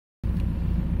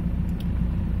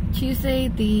Tuesday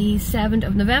the 7th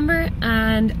of November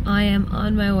and I am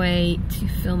on my way to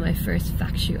film my first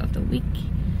fact shoot of the week.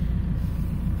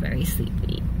 Very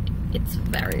sleepy. It's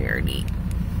very early.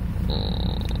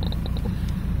 Oh.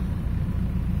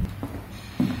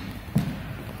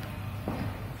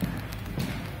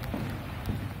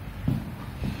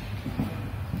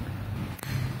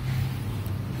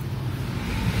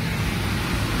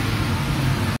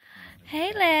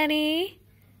 Hey Lenny.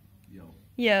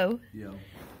 Yo.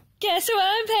 Guess who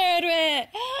I'm paired with?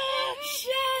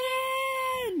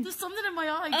 Shannon! There's something in my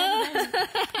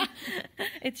eye.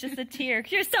 It's just a tear.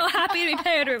 You're so happy to be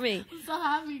paired with me. I'm so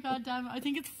happy, goddammit. I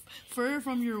think it's fur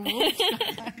from your wolf.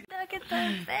 Look at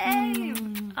the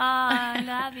babe. I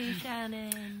love you,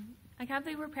 Shannon. I can't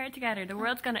believe we're paired together. The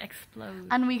world's gonna explode.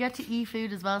 And we get to eat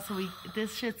food as well, so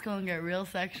this shit's gonna get real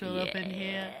sexual up in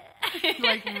here.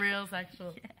 Like real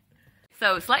sexual. Yeah.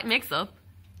 So, slight mix-up.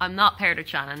 I'm not paired with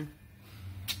Shannon.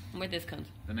 I'm with this cunt.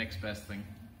 The next best thing.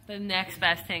 The next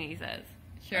best thing, he says.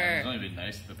 Sure. It's only been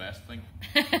nice, the best thing.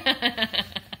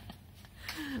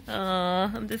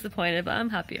 Oh, I'm disappointed, but I'm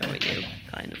happy I'm with you,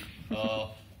 kind of.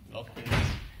 Oh, okay.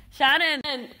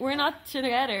 Shannon, we're not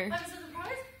together. I'm so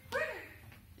surprised.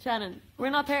 Shannon, we're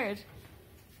not paired.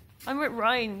 I'm with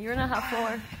Ryan. You're not half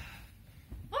four.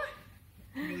 What?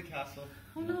 You're in the castle.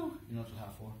 Oh no. You're not till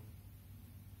half four.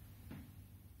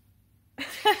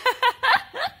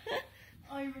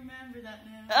 I remember that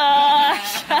now.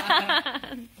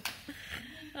 Shannon.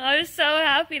 I was so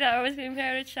happy that I was being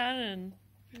paired with Shannon.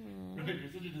 Right,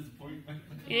 you're such a disappointment.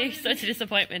 You're such a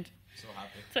disappointment. So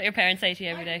happy. That's what your parents say to you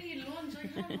every day. I need lunch. I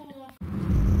can't hold off.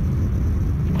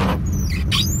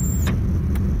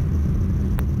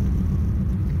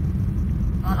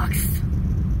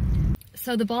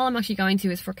 So the ball I'm actually going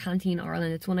to is for Canteen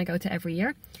Ireland. It's one I go to every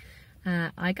year.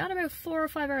 I got about 4 or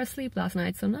 5 hours sleep last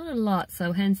night, so not a lot,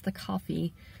 so hence the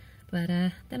coffee. But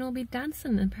then I'll be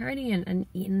dancing and partying and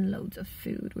eating loads of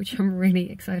food, which I'm really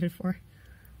excited for.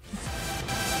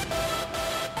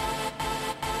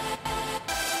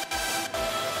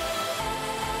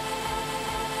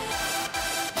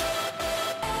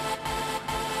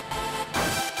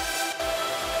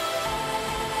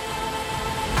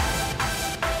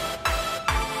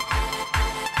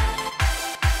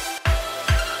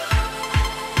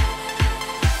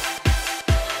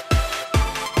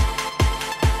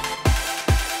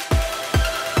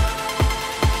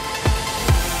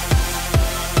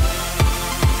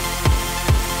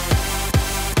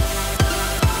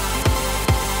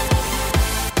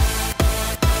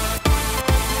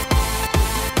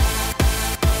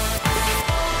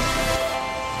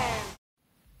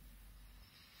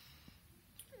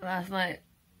 Last night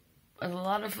was a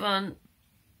lot of fun,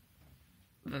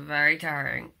 but very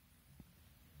tiring.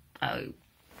 I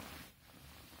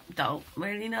don't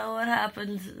really know what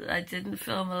happened. I didn't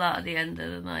film a lot at the end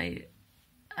of the night.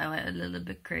 I went a little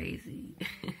bit crazy.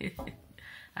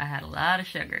 I had a lot of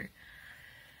sugar,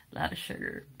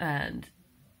 and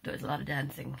there was a lot of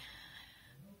dancing.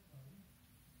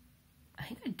 I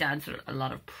think I danced with a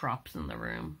lot of props in the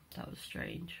room. That was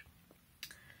strange.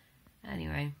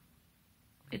 Anyway.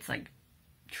 It's like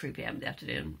 3 PM in the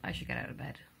afternoon. I should get out of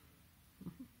bed.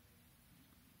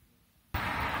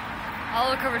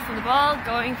 All recovered from the ball,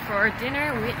 going for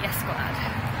dinner with Yes Squad.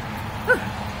 Whew.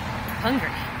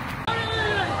 Hungry.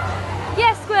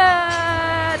 Yes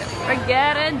Squad! We're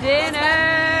getting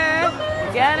dinner!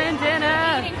 We're getting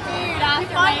dinner! Eating food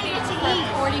after waiting to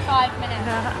eat 45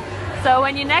 minutes. So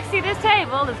when you next see this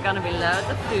table, there's going to be loads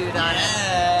of food on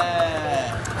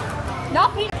it.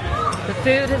 Not pizza. The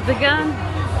food has begun.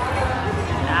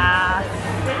 Ah,